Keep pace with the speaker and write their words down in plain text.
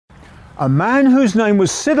A man whose name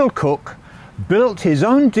was Siddle Cook built his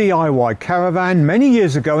own DIY caravan many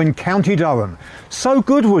years ago in County Durham. So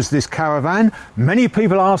good was this caravan, many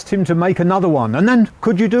people asked him to make another one, and then,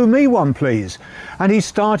 could you do me one please? And he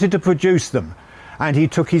started to produce them. And he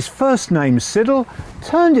took his first name Siddle,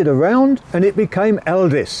 turned it around, and it became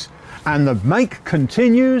Elddis. And the make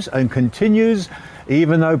continues and continues,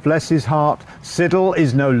 even though, bless his heart, Siddle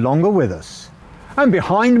is no longer with us. And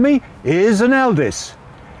behind me is an Elddis.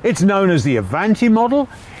 It's known as the Avanté model.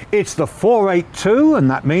 It's the 482, and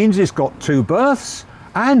that means it's got 2 berths.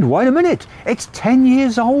 And wait a minute, it's 10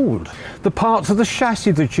 years old. The parts of the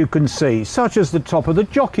chassis that you can see, such as the top of the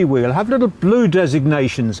jockey wheel, have little blue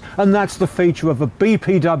designations, and that's the feature of a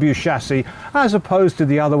BPW chassis as opposed to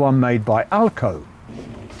the other one made by Alco.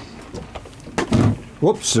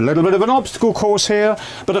 Whoops, a little bit of an obstacle course here,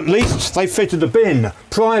 but at least they fitted a bin.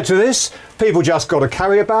 Prior to this, people just got a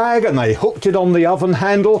carrier bag and they hooked it on the oven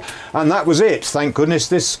handle, and that was it. Thank goodness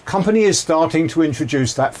this company is starting to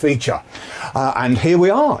introduce that feature. And here we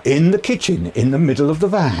are in the kitchen, in the middle of the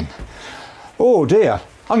van. Oh dear,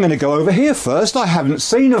 I'm going to go over here first. I haven't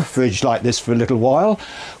seen a fridge like this for a little while.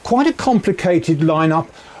 Quite a complicated lineup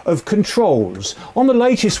of controls. On the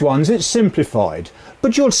latest ones it's simplified,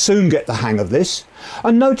 but you'll soon get the hang of this.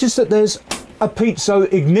 And notice that there's a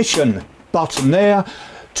piezo ignition button there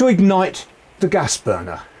to ignite the gas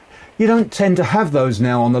burner. You don't tend to have those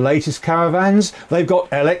now on the latest caravans. They've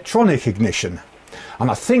got electronic ignition. And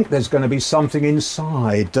I think there's going to be something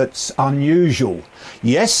inside that's unusual.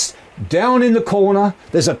 Yes, down in the corner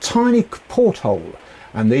there's a tiny porthole,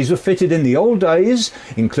 and these were fitted in the old days,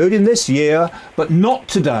 including this year, but not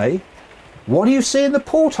today. What do you see in the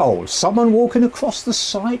porthole? Someone walking across the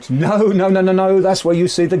site? No, that's where you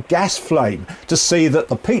see the gas flame, to see that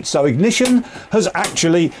the piezo ignition has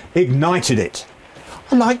actually ignited it.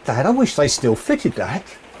 I like that. I wish they still fitted that.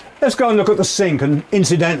 Let's go and look at the sink, and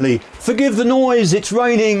incidentally, forgive the noise, it's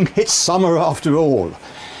raining, it's summer after all.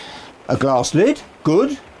 A glass lid,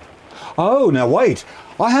 good. Oh, now wait,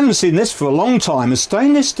 I haven't seen this for a long time. A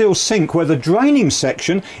stainless steel sink where the draining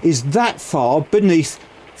section is that far beneath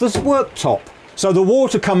the worktop, so the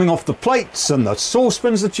water coming off the plates and the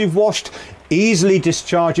saucepans that you've washed easily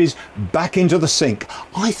discharges back into the sink.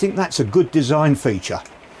 I think that's a good design feature.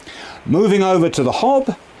 Moving over to the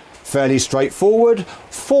hob, fairly straightforward,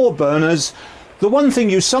 4 burners. The one thing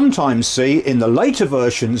you sometimes see in the later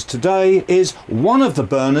versions today is one of the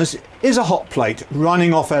burners is a hot plate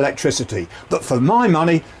running off electricity, but for my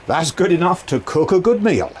money that's good enough to cook a good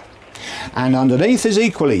meal. And underneath is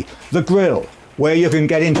equally the grill, where you can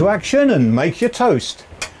get into action and make your toast.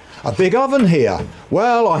 A big oven here.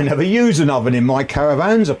 Well, I never use an oven in my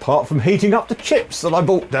caravans apart from heating up the chips that I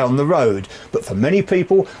bought down the road, but for many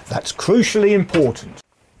people that's crucially important.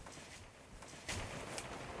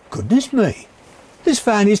 Goodness me, this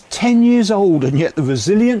van is 10 years old, and yet the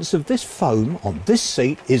resilience of this foam on this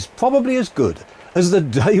seat is probably as good as the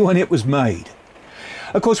day when it was made.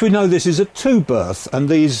 Of course, we know this is a 2-berth, and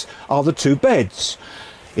these are the 2 beds.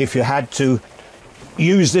 If you had to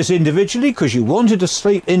use this individually because you wanted to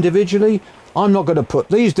sleep individually, I'm not going to put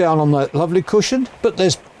these down on that lovely cushion, but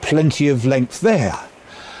there's plenty of length there.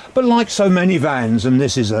 But like so many vans, and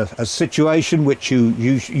this is a situation which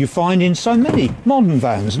you find in so many modern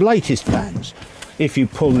vans, latest vans, if you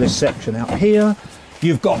pull this section out here,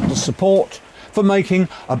 you've got the support for making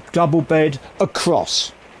a double bed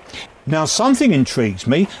across. Now something intrigues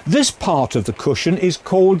me. This part of the cushion is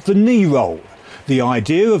called the knee roll. The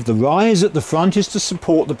idea of the rise at the front is to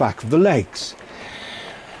support the back of the legs.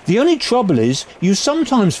 The only trouble is you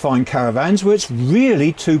sometimes find caravans where it's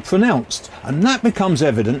really too pronounced, and that becomes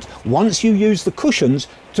evident once you use the cushions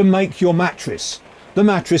to make your mattress. The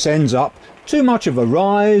mattress ends up too much of a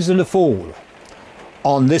rise and a fall.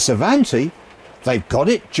 On this Avanté, they've got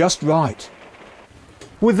it just right.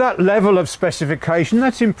 With that level of specification,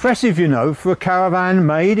 that's impressive, you know, for a caravan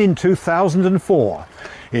made in 2004.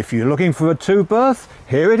 If you're looking for a 2-berth,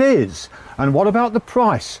 here it is. And what about the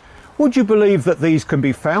price? Would you believe that these can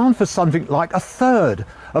be found for something like 1/3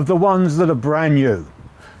 of the ones that are brand new?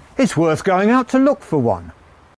 It's worth going out to look for one.